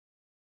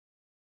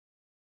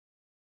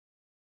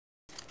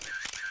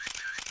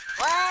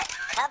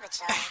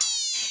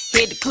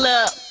Hit the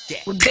club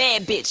with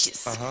bad bitches,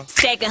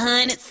 stack of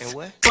hundreds,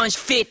 bunch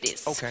of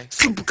 50s,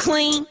 super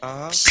clean,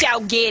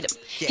 shout get 'em.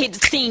 Hit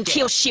the scene,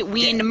 kill shit,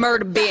 we in the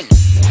murder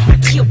business. I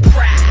kill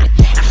pride,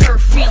 I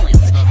hurt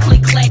feelings,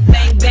 click clack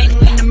bang bang,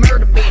 we in the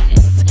murder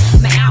business.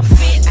 My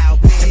outfit,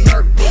 the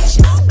murder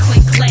bitches,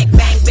 click clack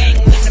bang bang,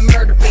 we in the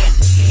murder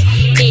business.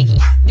 Iggy,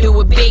 do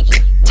it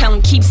biggie, tell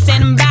them keep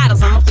sending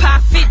bottles, I'ma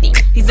pop 50.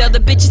 These other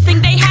bitches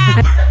think they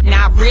high,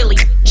 not really.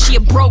 She a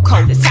broke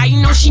hoe, that's how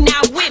you know she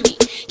not with me.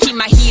 Keep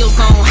my heels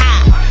on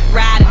high,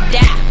 ride or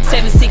die,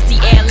 760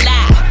 air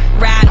live,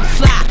 ride or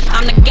fly.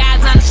 I'm the guys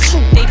on the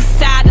truth, they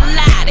decide to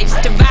lie. They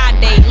just divide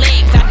their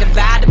legs, I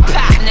divide the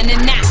pie.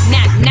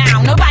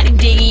 Now, nobody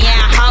digging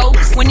out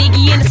hoes. When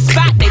Iggy in the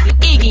spot, they be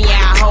iggy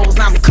out hoes.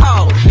 I'm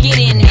cold, get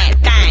in that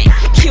thing,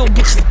 kill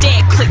bitches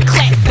dead, click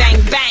clack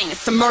bang bang,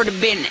 it's a murder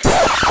business.